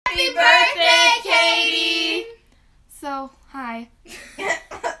So, hi.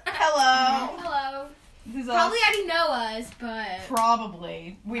 Hello. Hello. This is Probably us. already know us, but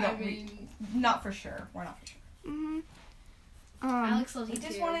Probably. We I don't. mean, Not for sure. We're not for sure. Alex loves We you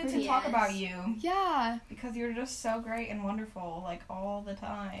just too. wanted to Yes. talk about you Yeah. because you're just so great and wonderful, like all the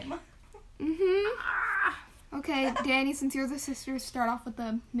time. Okay, Danny, since you're the sister, start off with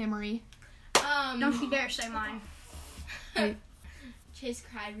the memory. Don't you dare say mine. Chase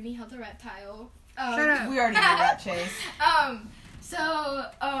cried when he held a reptile. Shut up. We already knew that, Chase.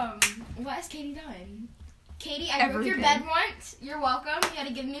 What has Katie done? Katie, I broke your Everything. bed once. You're welcome. You had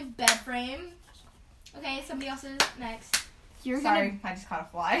to get a new bed frame. Okay, somebody else is next. You're Sorry, I just caught a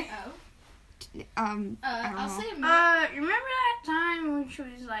fly. Oh. gonna, I don't I'll know. say a minute. Remember that time when she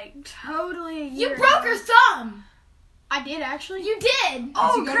was like totally a You year broke ago? her thumb! I did actually. You did! Did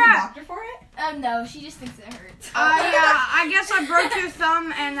Oh, you go crap. to the doctor for it? No, she just thinks it hurts. Yeah, I guess I broke your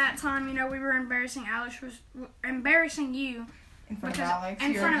thumb, and that time, we were embarrassing embarrassing you. In front of Because- Alex,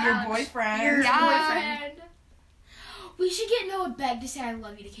 in your front of your Alex. boyfriend. Your Yeah. boyfriend. We should get Noah Beck to say I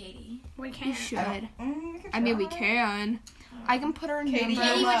love you to Katie. We We can't. should. We can I mean, we try. can. I can put her in Katie, number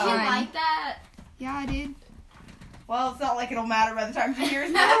Katie, would you Hello. one. like that? Yeah, I did. Well, it's not like it'll matter by the time she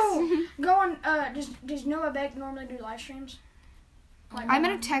hears this. No. Go on. Does Noah Beck normally do live streams? Like, I'm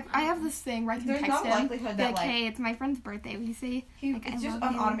gonna text. I have this thing where I can There's text not a him. likelihood Be that, like, like- hey, it's my friend's birthday. Will you say? Like, I It's just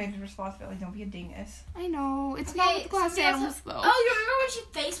love an you. automated responsibility. Don't be a dingus. I know. It's Okay, not with glass somebody else animals, has- though. Oh, you remember when she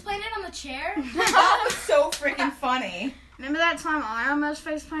face planted on the chair? That was so freaking funny. Remember that time I almost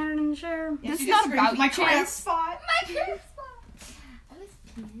face planted in the chair? Yeah, This she is just not screamed, about my you, cramp Chase." spot. My parents I was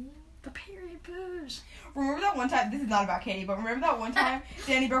cute. The period poos. Remember that one time? This is not about Katie, but remember that one time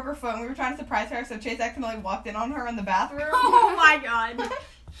Danny broke her foot and we were trying to surprise her, so Chase accidentally walked in on her in the bathroom? Oh my god.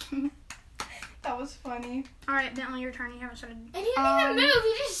 That was funny. All right, Bentley, your turn. You haven't started. And he didn't even move.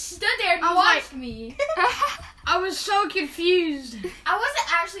 He just stood there and I was watched me. I was so confused. I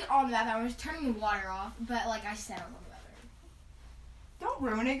wasn't actually on the bathroom. I was turning the water off, but like I said, I was on the bathroom. Don't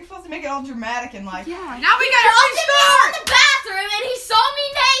ruin it. You're supposed to make it all dramatic and like. Yeah. Now we gotta Looked at me restart. in the bathroom and he saw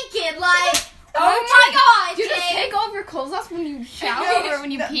me naked. Like, oh my god, Do you just Jay. take all of your clothes off when you shower or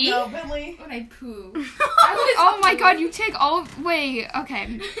when you pee? No, Bentley. When I poo. Oh my god, you take all. Wait,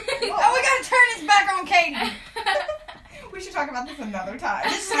 okay. Oh, we gotta turn this back on Katie. We should talk about this another time.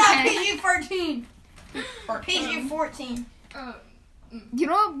 This is not Okay. PG-13. Or PG-14. You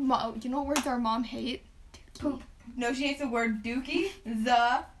know what words our mom hate? Poop. No, she hates the word dookie,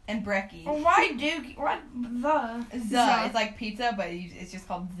 the, and brekkie. Why Duke? What the? The. It's like pizza, but it's just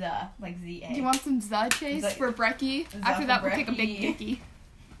called the, like Z-A. Do you want some za chase Za- for brekkie? za After for that, we'll take a big brekkie. dickie.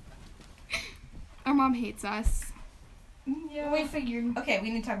 Our mom hates us. Yeah. We figured. Okay,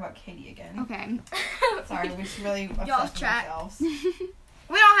 we need to talk about Katie again. Okay. Sorry, we're just really obsessed Y'all's with track. ourselves.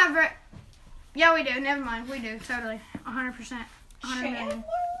 We don't have. Yeah, we do. Never mind. We do. Totally. 100%. 100 million.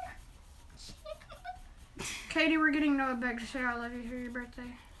 Katie, we're getting Noah Beck to say I love you for your birthday.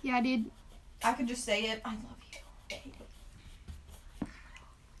 Yeah, I did. I could just say it. I love you, Katie.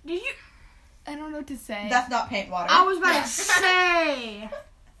 Did you? I don't know what to say. That's not paint water. I was about to say.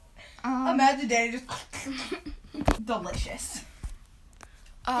 Imagine Danny just delicious.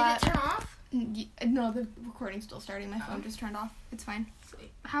 Did it turn off? No, the recording's still starting. My phone just turned off. It's fine.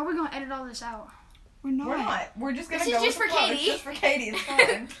 How are we gonna edit all this out? We're not. We're not. We're just gonna This go is just with the for flow. It's Katie. just for Katie. It's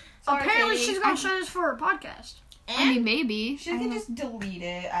fine. Sorry, Apparently, Katie. she's gonna show this for her podcast. I mean, maybe. She I can don't know. just delete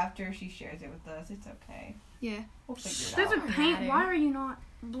it after she shares it with us. It's okay. Yeah. We'll figure it Stupid out. paint. Why are you not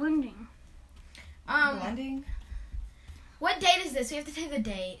blending? Blending. What date is this? We have to say the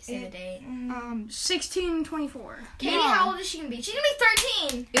date. Say the date. 1624. Katie, Yeah. how old is she gonna be? She's gonna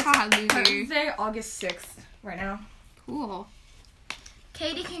be 13. Ha, loser. Thursday, August 6th. Right now. Cool.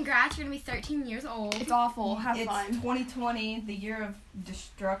 Katie, congrats. You're gonna be 13 years old. It's awful. Have It's fun. 2020, the year of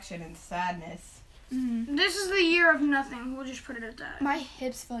destruction and sadness. Mm. This is the year of nothing. We'll just put it at that. My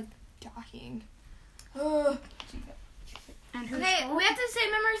hips feel like dying. And who's Okay, fault? we have to say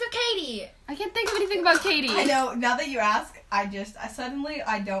memories of Katie. I can't think of anything about Katie. I know. Now that you ask, I suddenly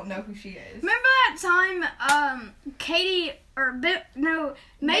I don't know who she is. Remember that time, Katie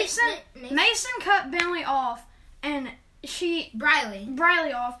Mason cut Bentley off, and Briley.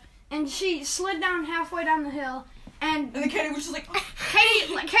 Briley off, and she slid down halfway down the hill, and And then Katie was just like,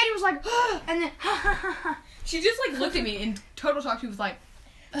 Katie was like, and then She just like looked at me in total shock. She was like,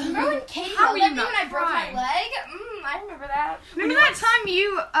 Remember when Katie How yelled are at you me not when I broke my crying? leg? I remember that. remember that time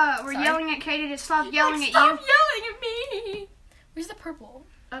you were Sorry. yelling at Katie to stop yelling at "Stop you yelling at me!" Where's the purple?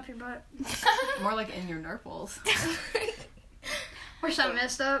 up your butt. More like in your nurples. We're so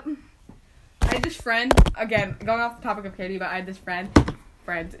messed up. I had this friend, again, going off the topic of Katie, but I had this friends,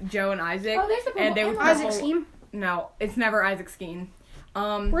 Joe and Isaac. Oh, there's the purple. And they would Emma. Isaac's team. No, it's never Isaac Skeen.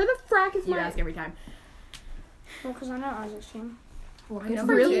 Where the frack is You my... ask every time. Well, because I know Isaac's team. Well, Good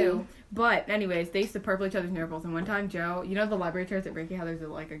for you. But anyways, they used to purple each other's nipples, and one time Joe, you know the library chairs at Ricky, how there's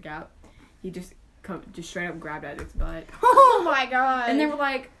like a gap? He just straight up grabbed Isaac's butt. Oh my god. And they were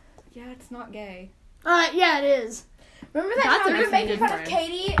like, yeah, it's not gay. Yeah, it is. Remember that That's time a we were nice making fun of friend.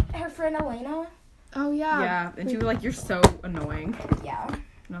 Katie, her friend Elena? Oh, yeah. Yeah, and she was like, you're so annoying. Yeah.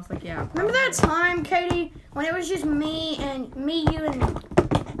 And I was like, yeah. Remember that probably. time, Katie, when it was just me, you,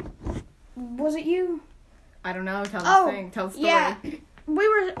 and... Was it you? I don't know, tell Oh, the thing, tell the story.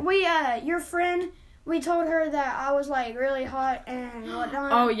 Yeah. Your friend, we told her that I was, like, really hot and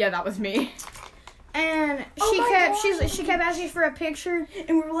whatnot. Oh, yeah, that was me. And Oh my God. she kept asking for a picture.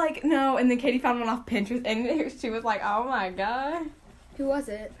 And we were like, no. And then Katie found one off Pinterest, and she was like, oh my god. Who was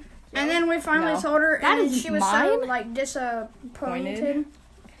it? And then we finally No. told her, That and is she was so, mine? like, disappointed. Pointed.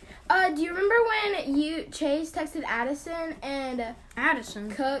 Do you remember when Chase texted Addison and Addison.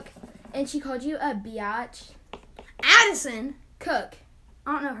 Cook, and she called you a biatch? Addison? Cook.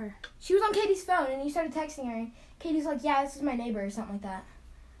 I don't know her. She was on Katie's phone, and you started texting her. And Katie's like, yeah, this is my neighbor, or something like that.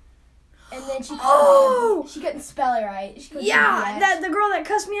 And then she she couldn't spell it right. She called you a Yeah, biatch. the girl that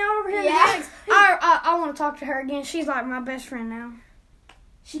cussed me out over here. Yeah. I want to talk to her again. She's like my best friend now.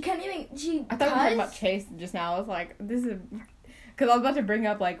 She couldn't even, she I thought we were talking about cussed. Chase just now. I was like, this is... Because I was about to bring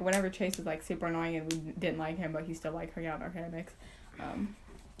up, like, whenever Chase was, like, super annoying and we didn't like him, but he still, like, hung out in our hammocks.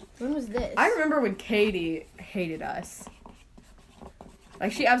 When was this? I remember when Katie hated us.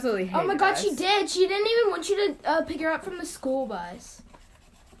 Like, she absolutely hated us. Oh my god, she did. She didn't even want you to pick her up from the school bus.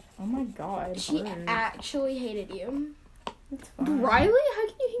 Oh my god. She rude. actually hated you. It's fine. Riley? How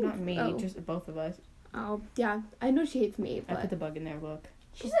can you hate Not me, Oh. just both of us. Oh, yeah. I know she hates me, I put but... the bug in there, look.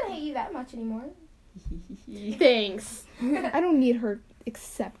 She doesn't hate you that much anymore. Thanks. I don't need her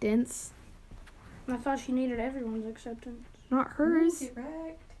acceptance. I thought she needed everyone's acceptance. Not hers. Get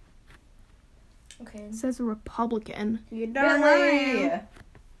wrecked. Okay. It says a Republican. You darn right I am.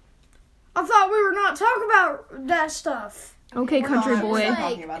 I thought we were not talking about that stuff. Okay, We're country not. boy. We're Like,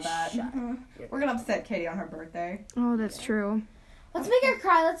 talking about that. shut We're gonna upset Katie on her birthday. Oh, that's true. Let's make her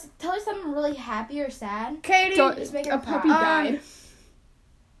cry. Let's tell her something really happy or sad. Katie, Don't- Just make her A puppy cry.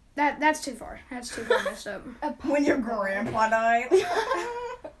 died. that's too far. That's too far messed up. When your grandpa died.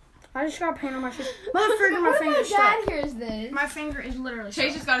 I just got pain on my shoes. Motherfucker, my What if finger's my dad stuck. hears this? My finger is literally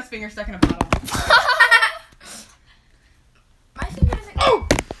Chase stuck. just got his finger stuck in a bottle. My finger doesn't. Oh!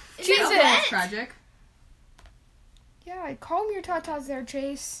 Is Jesus! it wet? Tragic. Yeah, calm your tatas there,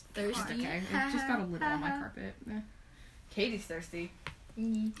 Chase. Thirsty. Okay, it just got a little on my carpet. Katie's thirsty.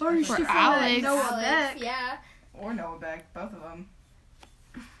 Or For she Alex. Noah Beck. Yeah. Or Noah Beck, both of them.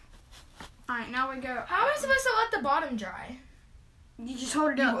 Alright, now we go. How am I supposed to let the bottom dry? You just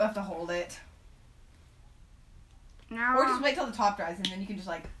hold it You up. have to hold it. Now, Or just wait till the top dries and then you can just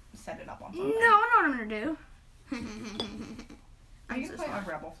like set it up on No, something. I know what I'm gonna do. Are you gonna play my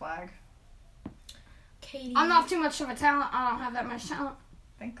rebel flag? Katie. I'm not too much of a talent. I don't have that much talent.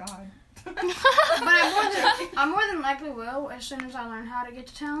 Thank God. But I more than likely will as soon as I learn how to get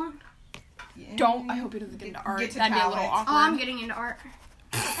to talent. Yeah. Don't. I hope he doesn't get into art. Get to That'd be a little talent. awkward. Oh, I'm getting into art.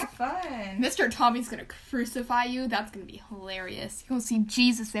 Have fun. Mr. Tommy's gonna crucify you. That's gonna be hilarious. You'll see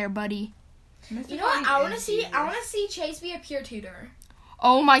Jesus there, buddy. You know what? I want to see. I want to see Chase be a peer tutor.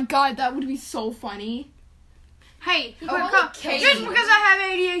 Oh my god, that would be so funny. Hey, He but probably come- kills just you. because I have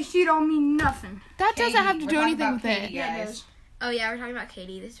ADHD don't mean nothing. That doesn't have to We're do talking anything about with Katie, it. Yeah, it guys. does. Oh yeah, we're talking about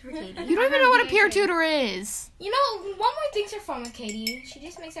Katie. This is for Katie. You don't even know what a peer tutor is. You know, one more things are fun with Katie. She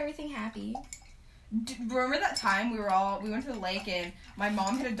just makes everything happy. Remember that time we went to the lake and my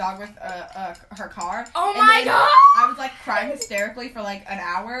mom hit a dog with her car? Oh And my then god! I was like crying hysterically for like an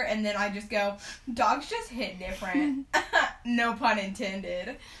hour and then I just go, dogs just hit different. No pun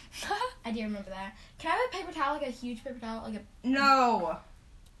intended. I do remember that. Can I have a paper towel, like a huge paper towel, like a? No.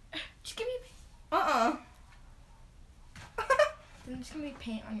 Just give me. Then just give me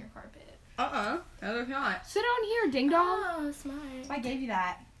paint on your carpet. No, there's not. Sit on here, ding dong. Oh, smart. I gave you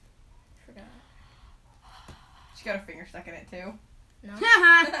that. Forgot. She got her finger stuck in it too. No,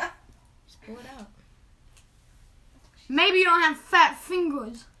 just pull it out. Maybe you don't have fat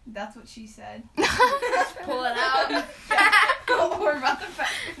fingers. That's what she said. Pull it out. Or about the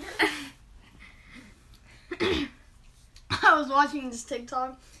fact. I was watching this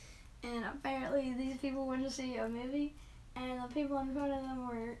TikTok, and apparently these people went to see a movie, and the people in front of them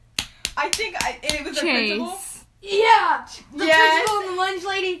were I think it was the principal. Chase. the Yes. principal and the lunch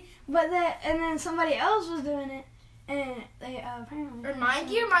lady, and then somebody else was doing it, and they apparently. Remind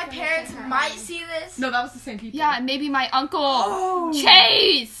you, my parents might see this. No, that was the same people. Yeah, maybe my uncle. Oh.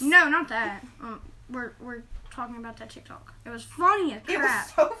 Chase! No, not that. We're talking about that TikTok. It was funny as It crap.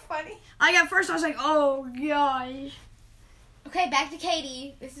 was so funny. Like at first I was like, oh gosh. Okay, back to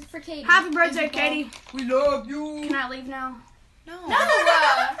Katie. This is for Katie. Happy birthday, Isabel. Katie. We love you. Can I leave now? No. No.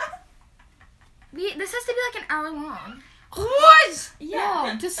 This has to be like an hour long. What?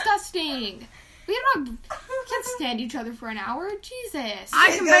 No, disgusting. We can't stand each other for an hour. Jesus.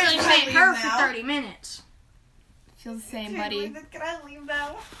 I can barely Can I stand leave her now? for 30 minutes. Feel the same, Dude, buddy. Can I leave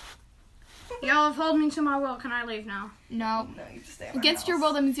now? Y'all have held me to my will. Can I leave now? No. No, you have to stay at my Against your house.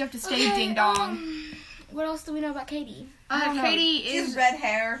 will, that means you have to stay, ding dong. What else do we know about Katie? Katie She has is red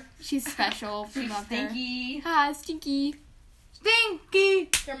hair. She's special. We She's love her. stinky. Ah, stinky. stinky.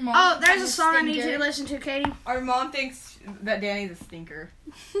 Your mom Oh, there's is a song I need you stinker. to listen to, Katie. Our mom thinks that Danny's a stinker.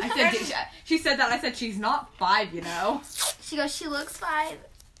 I said she said that. I said she's not 5, you know. She goes, she looks 5.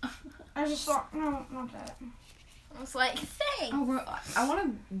 There's a song. No, not that. I was like, thanks. Oh, I want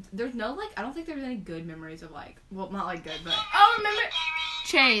to. There's no like. I don't think there's any good memories of like. Well, not like good, but. Oh, remember?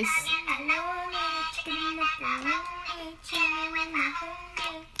 Chase.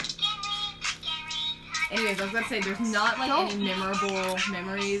 Anyways, I was gonna say there's not like any memorable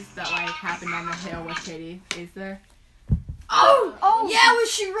memories that like happened on the hill with Katie. Is there? Oh, yeah.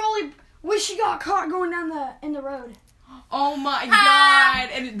 Was she got caught going down in the road? Oh my god!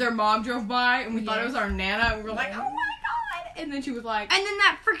 And their mom drove by, and we thought it was our Nana, and we were like, oh my god! And then she was like, And then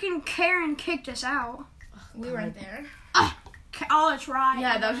that freaking Karen kicked us out. We weren't there. Oh, that's right.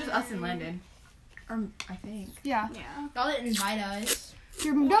 yeah, that was just us and Landon. I think. Yeah. Yeah. Y'all didn't invite us.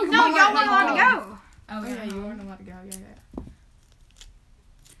 No, No, y'all weren't allowed to go. Oh, Yeah, you weren't allowed to go. Yeah.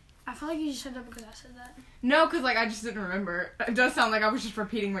 I feel like you just said that because I said that. No, because like I just didn't remember. It does sound like I was just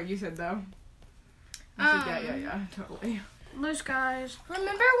repeating what you said though. I said, yeah, totally. Loose guys. Remember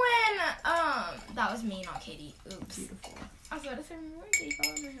when, that was me, not Katie. Oops. Beautiful. I was about to say, remember when Katie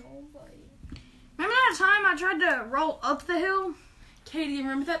fell on the hill, but... Remember that time I tried to roll up the hill? Katie,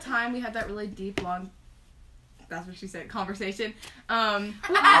 remember that time we had that really deep, long, that's what she said, conversation? No,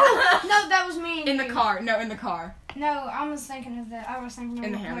 that was me. In the car. No, in the car. No, I was thinking of that. I was thinking of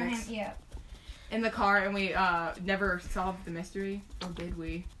In the my hammocks. Yeah. In the car, and we never solved the mystery. Or did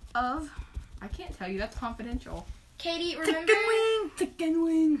we? Of? I can't tell you. That's confidential. Katie, remember... Chicken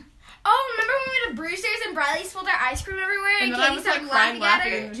wing. Oh, remember when we went to Brewster's and Briley spilled our ice cream everywhere and, And then I Katie was like started crying, laughing at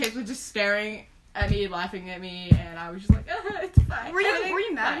laughing, her? and Chase was just staring at me, laughing at me, and I was just like, it's fine. Were you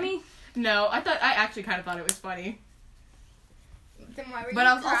Everything's mad at fine." me? No, I actually kind of thought it was funny. Then why were But you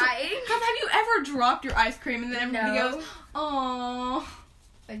I was also, crying? because have you ever dropped your ice cream and then everybody No. goes, "Aww."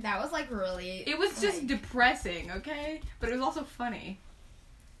 Like, that was, like, really... It was just like, depressing, okay? But it was also funny.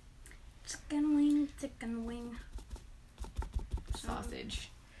 Chicken wing, chicken wing. Sausage.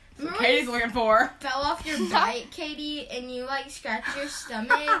 So Remember when Katie's you looking for. fell off your bike, Katie, and you, like, scratched your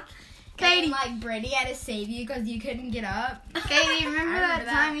stomach? Katie. And, like, Brittany had to save you because you couldn't get up? Katie, remember I that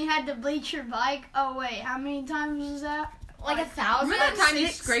remember time you had to bleach your bike? Oh, wait, how many times was that? Like 1,000? Remember that time you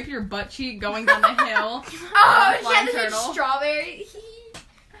Six? scraped your butt cheek going down the hill? Oh, she Flying had to turtle. eat strawberry.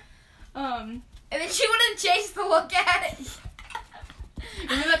 Um, And then she wanted Chase to look at it.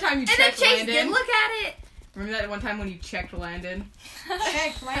 remember that time you And then checked Chase Landon? did look at it. Remember that one time when you checked Landon?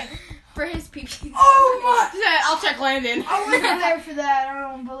 Check, right? For his pee-pee. Oh my! I'll check Landon. I wasn't there for that, I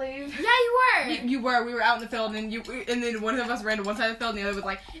don't believe. Yeah, you were. You were. We were out in the field, and then one of us ran to one side of the field, and the other was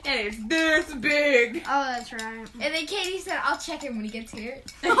like, "And it's this big." Oh, that's right. And then Katie said, "I'll check him when he gets here."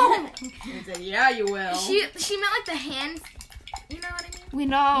 He said, "Yeah, you will." She meant like the hands. You know what I mean? We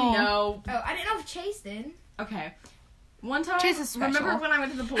know. No. Oh, I didn't know if Chase did. Okay. One time, Chase is special. remember when I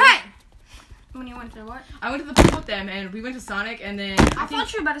went to the pool? Hey! When you went to what? I went to the pool with them, and we went to Sonic, and then I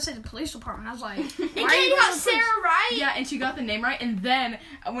thought you were about to say the police department. I was like, And why are Katie you got going to the Sarah police? right. yeah, and she got the name right, and then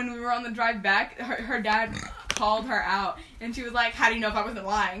when we were on the drive back, her dad called her out, and she was like, "How do you know if I wasn't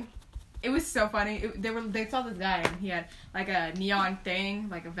lying?" It was so funny. They saw this guy, and he had like a neon thing,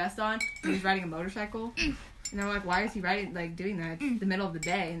 like a vest on, and he was riding a motorcycle. And they were like, "Why is he doing that? It's the middle of the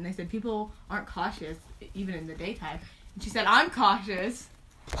day." And they said, "People aren't cautious, even in the daytime." And she said, "I'm cautious."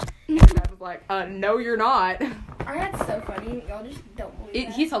 And I was like, "No, you're not." Oh, that's so funny. Y'all just don't believe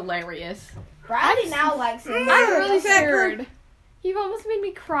that. He's hilarious. Bradley now likes him. I'm really scared. You've almost made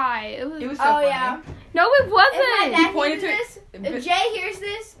me cry. It was. It was so Oh funny. yeah. No, it If my wasn't. dad pointed hears to this, it. if Jay hears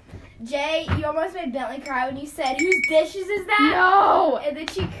this, Jay, you almost made Bentley cry when you said, "Whose dishes is that?" No. And then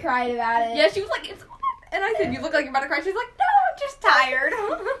she cried about it. Yeah, she was like, "It's," and I said, "You look like you're about to cry." She's like, "No, I'm just tired."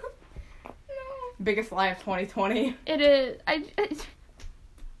 Biggest lie of 2020. It is.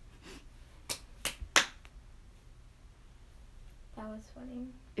 That was funny.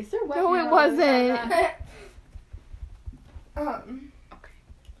 Is there wet? No, it wasn't. Okay.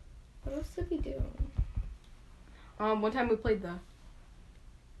 What else did we do? One time we played the.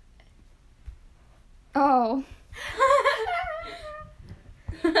 Oh.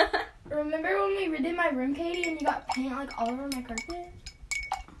 Remember when we redid my room, Katie, and you got paint like all over my carpet?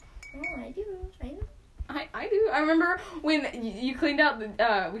 Oh, I do. I do. I remember when you cleaned out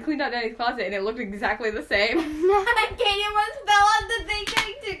we cleaned out Daddy's closet and it looked exactly the same. Katie almost fell on the thing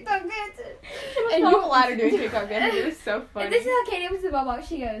doing TikTok dances. And you allowed her doing TikTok dances. It was so funny. And this is how Katie opens the bell box.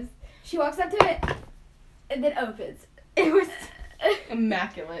 She walks up to it and then opens. It was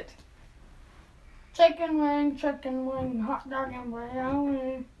Immaculate. Chicken wing, hot dog and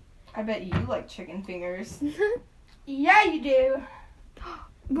brownie. I bet you like chicken fingers. Yeah, you do.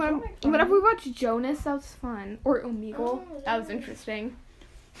 Whenever we watched Jonas, that was fun. Or Omegle. Oh, That was Jonas. interesting.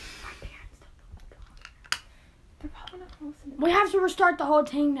 We have to restart the whole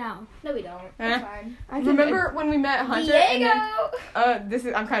thing now. No, we don't. Eh. It's fine. Remember when we met Hunter and Diego.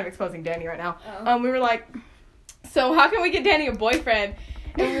 then I'm kind of exposing Danny right now. Oh. We were like, so how can we get Danny a boyfriend?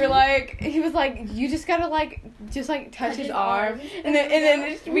 And we were like, he was like, you just gotta touch his arm. And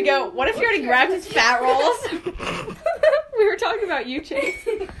then we go, what if you already grabbed his fat rolls? We were talking about you, Chase.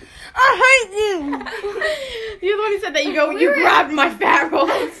 I hate you. You're the one who said that. You grabbed my fat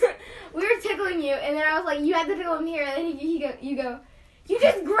rolls. We were tickling you, and then I was like, you had to tickle him here, and then you go, you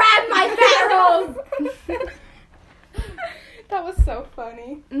just grabbed my fat rolls! That was so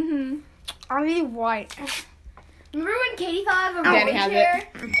funny. Mm-hmm. I need white. Remember when Katie fell out of a Danny rolling has chair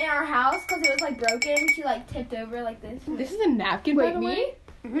in our house because it was like broken? She like tipped over like this. This is a napkin, by Wait, the me? way.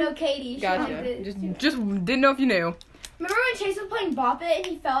 No, Katie. She like Gotcha. this. Just didn't know if you knew. Remember when Chase was playing Bop It and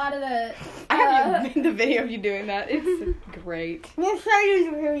he fell out of the... I have the video of you doing that. It's great. We'll show you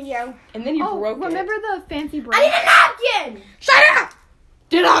the video. And then you broke remember it. the fancy I bread? need a napkin! Shut up!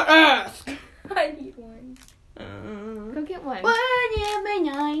 Did I ask? I need one. Go get one. Can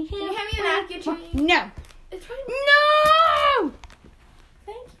you hand me a napkin, Chase? No. It's fine. No!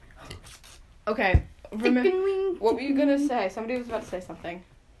 Thank you. Okay. Remember, Chicken wing. what were you gonna say? Somebody was about to say something.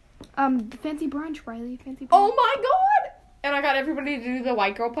 The fancy brunch, Riley. Fancy brunch. Oh my god! And I got everybody to do the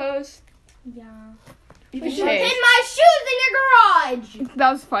white girl pose. Yeah. Even Hid Chase. my shoes in your garage!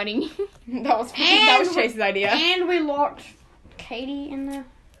 That was funny. That was Chase's idea. And we locked Katie in there.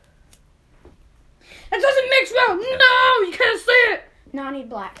 It doesn't mix well. No, you can't see it. No, I need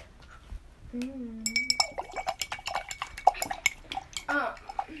black. I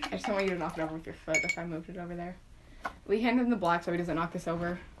just don't want you to knock it over with your foot if I moved it over there. Will you hand him the black so he doesn't knock this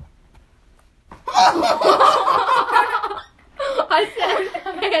over? I said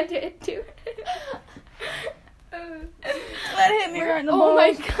hand it to That hit me right in the Oh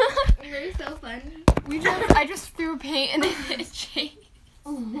my god. You're so funny. I just threw paint and it hit Chase.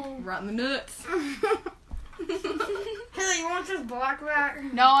 Right in the nuts. Hey, you want this black back?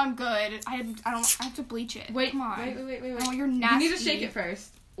 No, I'm good. I have to bleach it. Wait, Come on. wait. Oh, you're You nasty. need to shake it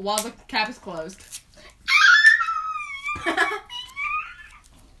first while the cap is closed.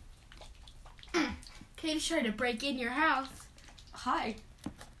 Katie's trying to break in your house. Hi.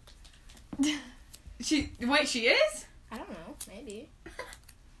 She is? I don't know. Maybe.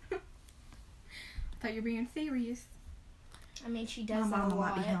 I thought you were being serious. I mean, she does that a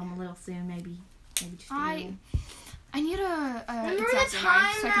lot. home a little soon, maybe just I need a Remember the X-Acto time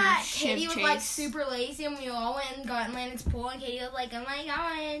knife so I can that shiv Katie was Chase. like super lazy and we all went and got in Landon's pool and Katie was like, oh my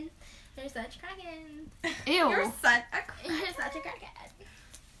god, you're such a crackhead. Ew. You're such a You're such a crackhead.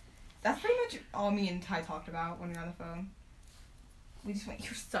 That's pretty much all me and Ty talked about when we were on the phone. We just went,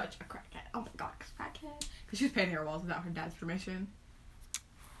 you're such a crackhead. Oh my god, crackhead. Because she was painting her walls without her dad's permission.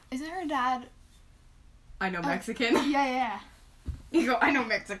 Isn't her dad? I know Mexican. Yeah. You go, I know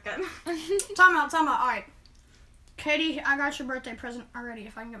Mexican. Time out. Alright. Katie, I got your birthday present already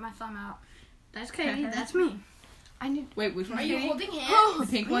if I can get my thumb out. That's Katie, that's me. I need. Wait, which one? Are you holding hands? The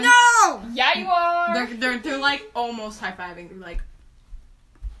pink one? No! Yeah, you are. They're like almost high fiving. They're like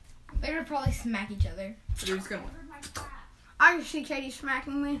They're gonna probably smack each other. they're just gonna. I can see Katie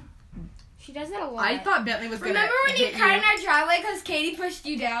smacking me. She does that a lot. I thought Bentley was gonna. Remember when you hit cried in our driveway because Katie pushed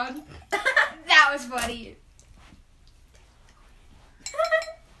you down? That was funny.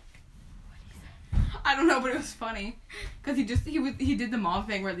 I don't know, but it was funny because he did the mom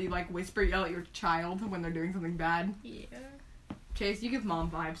thing where they like whisper yell at your child when they're doing something bad. Yeah. Chase, you give mom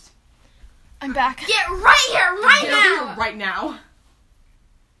vibes. I'm back. Get right here, right Get over now! here right now.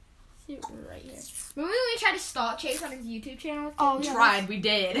 Sit right here. Remember when we tried to stalk Chase on his YouTube channel? Oh, We yeah. tried, we We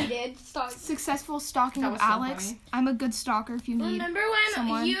did. did stalk. Successful stalking That of was so Alex. funny. I'm a good stalker if you need. Remember when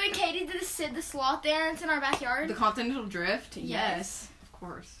someone. you and Katie did the Sid the Sloth dance in our backyard? The Continental Drift. Yes. Yes, of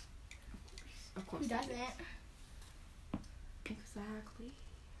course. Of course. Who doesn't?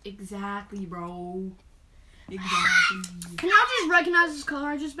 Exactly, bro. Exactly. Can y'all just recognize this color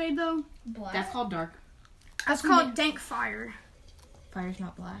I just made though? Black. That's called dark. That's called dank fire. Fire's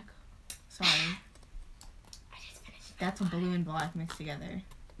not black. Sorry. That's blue and black mixed together.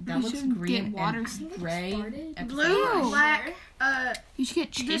 That You looks should green get water. and gray. at the Blue, same time. black, You should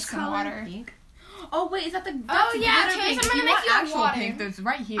get This chase in color? water. Pink. Oh wait, is that the? Oh, yeah, glitter Chase, pink. I'm gonna You make want you a actual water. pink that's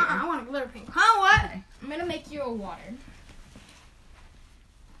right here. I want a glitter pink. Huh? What? I'm gonna make you a water.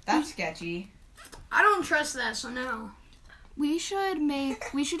 That's sketchy. I don't trust that, so no. We should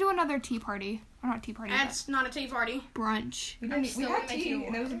do another tea party. Or not tea party, That's not a tea party. but brunch. We I'm didn't. We still had gonna make tea, you a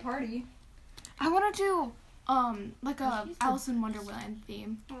and it was a party. I want to do like a Alice in Wonderland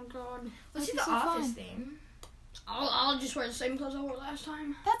theme. Oh god. Let's do That'd the be so office fun. theme. I'll just wear the same clothes I wore last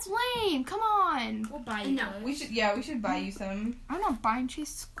time. That's lame. Come on. We'll buy you No, those. We should. Yeah, we should buy you some. I'm not buying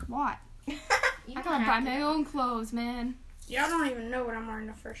Chase squat. You I don't gotta have buy to. my own clothes, man. Y'all don't even know what I'm wearing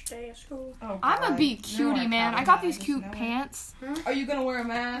the first day of school. Oh, I'm a God. big You know cutie, our man. I problem got these is, cute you know it. pants. Are you gonna wear a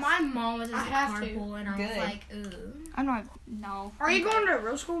mask? My mom was at I the have to. carpool and I was Good. like, ooh. I'm not. No. Are you going to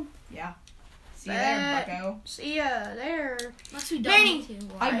real school? Yeah. See you there, bucko. See ya there. Unless we don't Danny, need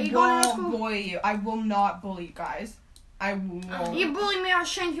to. Are I you going to won't school? bully you. I will not bully you guys. I won't. You bully me, I'll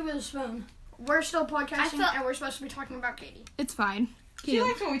shank you with a spoon. We're still podcasting felt- and we're supposed to be talking about Katie. It's fine. She Cute.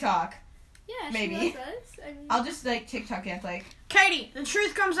 likes when we talk. Yeah, Maybe. she loves us. I mean, I'll just like TikTok dance like. Katie, the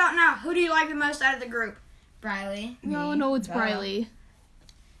truth comes out now. Who do you like the most out of the group? Briley. No, Me. no, it's Duh. Briley.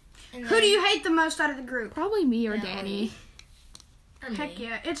 And Who do you hate the most out of the group? Probably me or Yeah, Danny. or me. Heck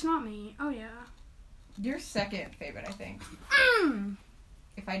yeah, it's not me. Oh yeah. Your second favorite, I think.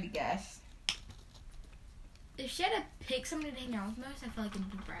 If I had to guess. If she had to pick somebody to hang out with most, I feel like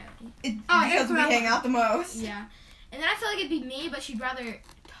it'd be Briley. Oh, Because we it's hang out the most. Yeah. And then I feel like it'd be me, but she'd rather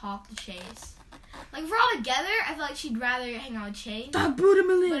talk to Chase. Like, if we're all together, I feel like she'd rather hang out with Chase. But if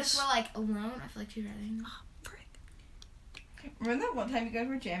we're, like, alone, I feel like she'd rather hang out. Remember that one time you guys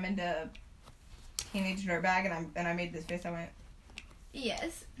were jamming to Teenage Dirtbag and I made this face? I went.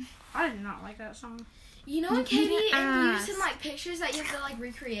 Yes. I did not like that song. You know when You Katie eat and you ass. send, like, pictures that you have to, like,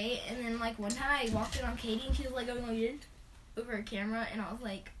 recreate, and then, like, one time I walked in on Katie, and she was, like, going like this over a camera, and I was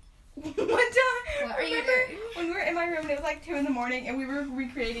like, One time, What are you remember doing? when we were in my room and it was like 2 a.m. and we were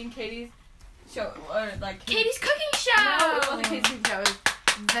recreating Katie's show, or like Katie's cooking show! No, it wasn't Katie's cooking show.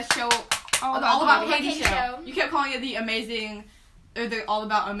 It was the show All all about Katie Katie show. show. You kept calling it the amazing, or the all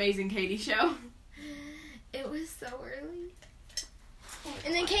about amazing Katie show. It was so early.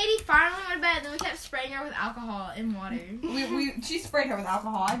 And then Katie finally went to bed, and then we kept spraying her with alcohol and water. She sprayed her with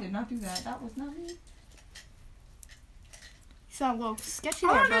alcohol. I did not do that. That was not me. You sound a little sketchy I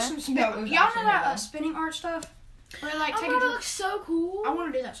there, want to do bud. some No, spinning. it was Y'all know actually that really spinning art stuff? Where like Oh, take God, a it looks so cool. I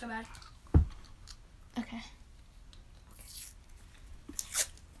want to do that so bad. Okay.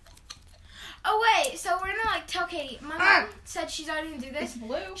 Oh, wait, so we're gonna, like, tell Katie. My mom said she's already gonna do It's this.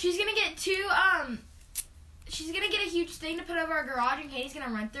 blue. She's gonna get she's gonna get a huge thing to put over our garage, and Katie's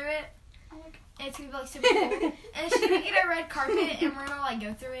gonna run through it. And it's gonna be, like, super cool. And she's gonna get a red carpet, and we're gonna, like,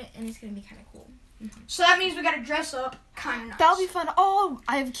 go through it, and it's gonna be kind of cool. So that means we gotta dress up kind of nice. That'll be fun. Oh,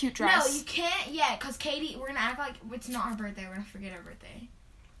 I have a cute dress. No, you can't yet, because Katie, we're gonna act like it's not her birthday. We're gonna forget her birthday.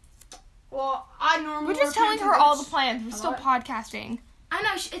 Well, I normally We're just wear telling pants her and all the boots. plans. We're still What? podcasting. I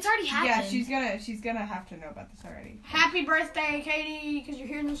know, it's already happened. Yeah, she's gonna have to know about this already. Happy birthday, Katie, because you're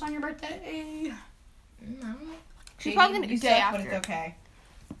hearing this on your birthday. No. She's probably gonna you do day suck, but after. it's okay.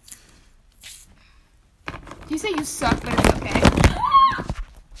 You say you suck, but it's okay.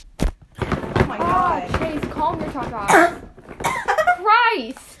 Oh my god. Chase, calm your talk off.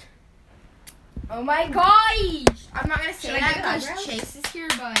 Christ. Oh my gosh! I'm not gonna say Should I that give it because eyebrows? Chase is here,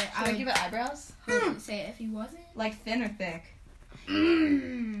 but Should I give it eyebrows? would say it if he wasn't. Like thin or thick?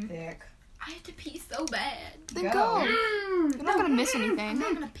 Thick. I have to pee so bad. Then Go. go. You're not gonna miss I'm anything.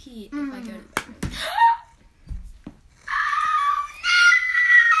 not gonna pee if I go to bed.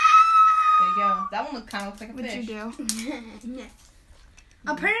 There you go. That one kind of looks like a What'd fish. you do?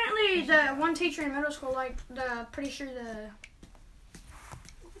 Apparently, the one teacher in middle school, like pretty sure the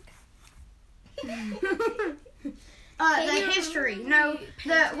history. No,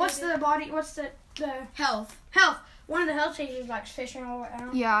 what's the Health. health? One of the health teachers likes fishing or whatever.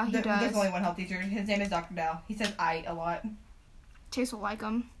 Yeah, he There's does. only one health teacher. His name is Dr. Dow. He says I a lot. Chase will like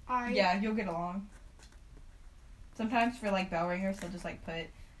him. Yeah, you'll get along. Sometimes for like bell ringers, he'll just like put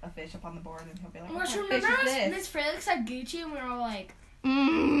a fish up on the board and he'll be like, Which "What fish remember is this?" Miss Felix had Gucci and we were all like,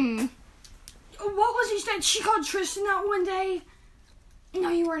 Mmm. What was he saying? She called Tristan out one day. No,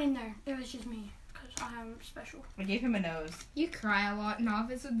 you weren't in there. It was just me because I am special. I gave him a nose. you cry a lot in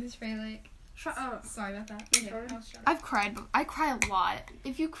office with Miss Felix. Sorry about that. I've cried, but I cry a lot.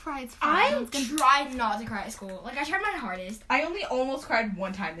 If you cry, it's fine. I tried not to cry at school. Like, I tried my hardest. I only almost cried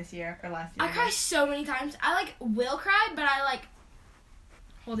one time this year or last year. I cry so many times. I, like, will cry, but I, like,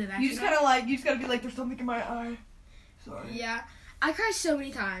 hold it back. You just gotta be like, there's something in my eye. Sorry. Yeah. I cry so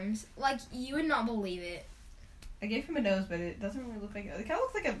many times. Like, you would not believe it. I gave him a nose, but it doesn't really look like it. It kind of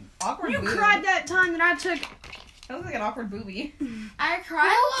looks like an awkward You boob. cried that time that I took. It looks like an awkward boobie. I cry a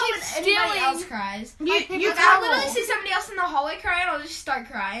lot when keep anybody stealing? else cries. You Like, I literally see somebody else in the hallway crying, I'll just start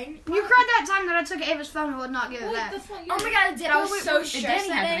crying. cried that time that I took Ava's phone and would not give it back. That's not Oh my god, I did. I was so stressed Danny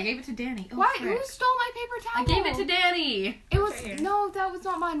that has it. I day. gave it to Danny. Oh, Why? frick. Who stole my paper towel? I gave it to Danny. It was right here. no, that was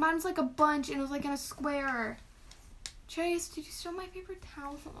not mine. Mine was like a bunch, and it was like in a square. Chase, did you steal my paper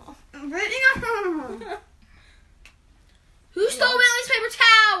towel? Who stole Millie's paper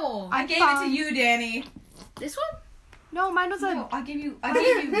towel? I gave it to you, Danny. This one? No, mine was No, a. I gave you. I've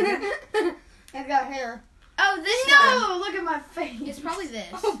got hair. Oh, this one. No, look at my face. It's probably this.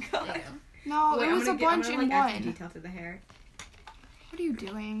 Oh god. There you go. No, Wait, it I'm was a gonna get- I'm bunch gonna, in like, add some one. detail to the hair. What are you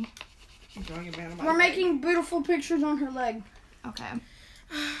doing? I'm drawing a man on my We're leg. making beautiful pictures on her leg. Okay,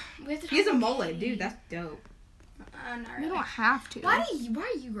 We have to He has a talk about mullet, Katie. dude. That's dope. you don't have to. Why are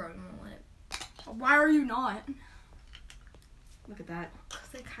you growing a mullet? Why are you not? Look at that. Because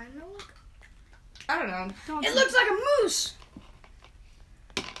they kind of look. I don't know. Don't It looks like a moose.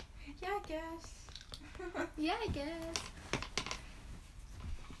 Yeah, I guess. Yeah, I guess.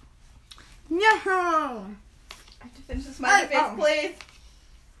 No. I have to finish this smiley face, oh. please.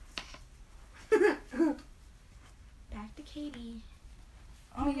 Back to Katie.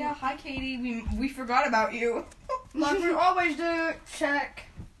 Oh yeah, hi Katie. We forgot about you. Like we always do. Check.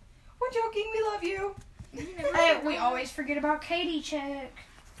 We're joking. We love you. Hey, we always forget about Katie. Check.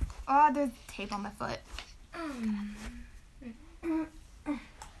 Oh, there's tape on my foot.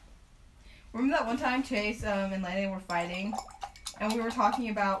 Remember that one time Chase and Lana were fighting, and we were talking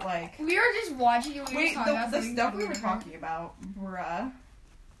about like We were just watching and we were wait talking about the something stuff we were different. talking about, bruh.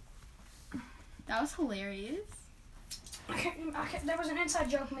 That was hilarious. Okay, there was an inside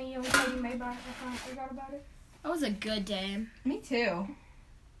joke me and Katie made, but I kind of forgot about it. That was a good day. Me too.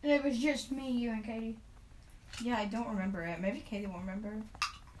 It was just me, you, and Katie. Yeah, I don't remember it. Maybe Katie will remember.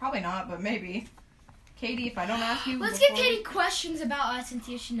 Probably not, but maybe. Katie, if I don't ask you, Let's give before- Katie questions about us and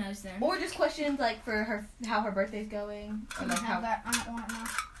see if she knows them. or just questions like for her how her birthday's going, or like I how. have that. I don't want it now.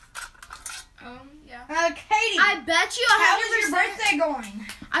 Yeah. Katie, I bet you how is your 100%. birthday going?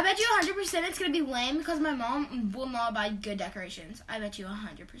 I bet you 100% it's gonna be lame because my mom will not buy good decorations. I bet you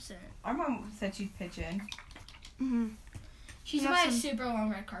 100%. Our mom said she'd pitch in. Mm-hmm. She's You gonna have buy a some- super long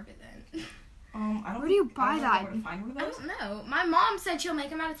red carpet then. I don't. Where do you think- buy I don't know that? Where to find one I of those. don't know. My mom said she'll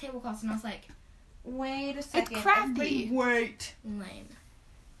make them out of tablecloths, and I was like, Wait a second. crafty. Everybody wait. lame.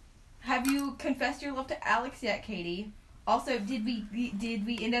 Have you confessed your love to Alex yet, Katie? Also, did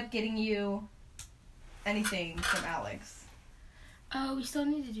we end up getting you anything from Alex, Oh, we still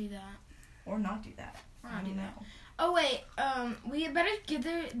need to do that. or not do that? We're I not don't doing know. that. Oh wait, we better give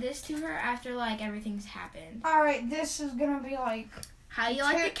this to her after like everything's happened. All right, this is gonna be like How you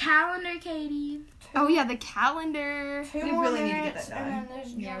like the calendar, Katie? Oh yeah, the calendar. 2 We more really need to get minutes, that and then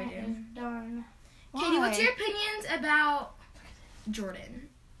this Yeah, we joint do. is done. Katie, what's Why? your opinions about Jordan?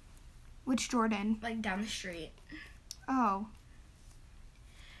 Which Jordan? Like down the street. Oh,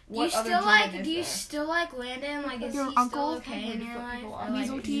 Do you What other still Jordan like? is Do you there? still like Landon? Like, is Your he uncle? still okay in your Fuck life? people Or off. like,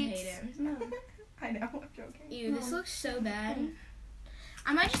 Weasel do you teats? hate him? No. I know. I'm joking. Ew, this looks so bad.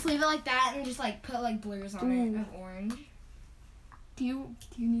 I might just leave it like that and just like put like blurs on it Ooh. of orange. do you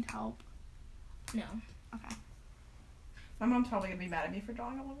need help? No. My mom's probably gonna be mad at me for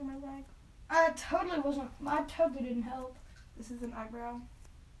drawing all over my leg. I totally didn't help. This is an eyebrow.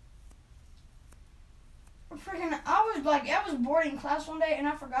 Freaking, I was bored in class one day and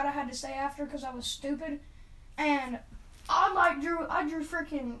I forgot I had to stay after because I was stupid, and I drew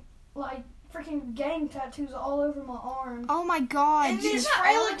freaking gang tattoos all over my arm. Oh my God! And You Miss do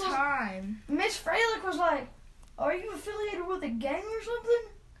that all Fralick the was time. Miss Fralick was like, "Are you affiliated with a gang or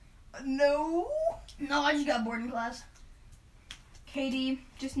something?" No. No, I just got bored in class. Katie,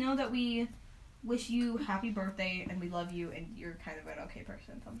 just know that we wish you happy birthday and we love you and you're kind of an okay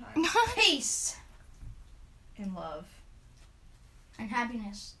person sometimes. Peace In love and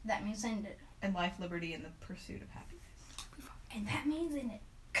happiness. That means end it, and life, liberty, and the pursuit of happiness. and that means in it.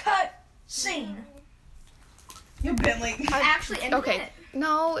 Cut scene. You Bentley. Actually, end Okay. it.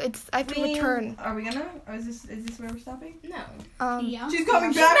 No, I have to return. Are we gonna? Or is this where we're stopping? No. Yeah. She's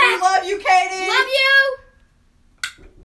coming back. We love you, Katie. Love you.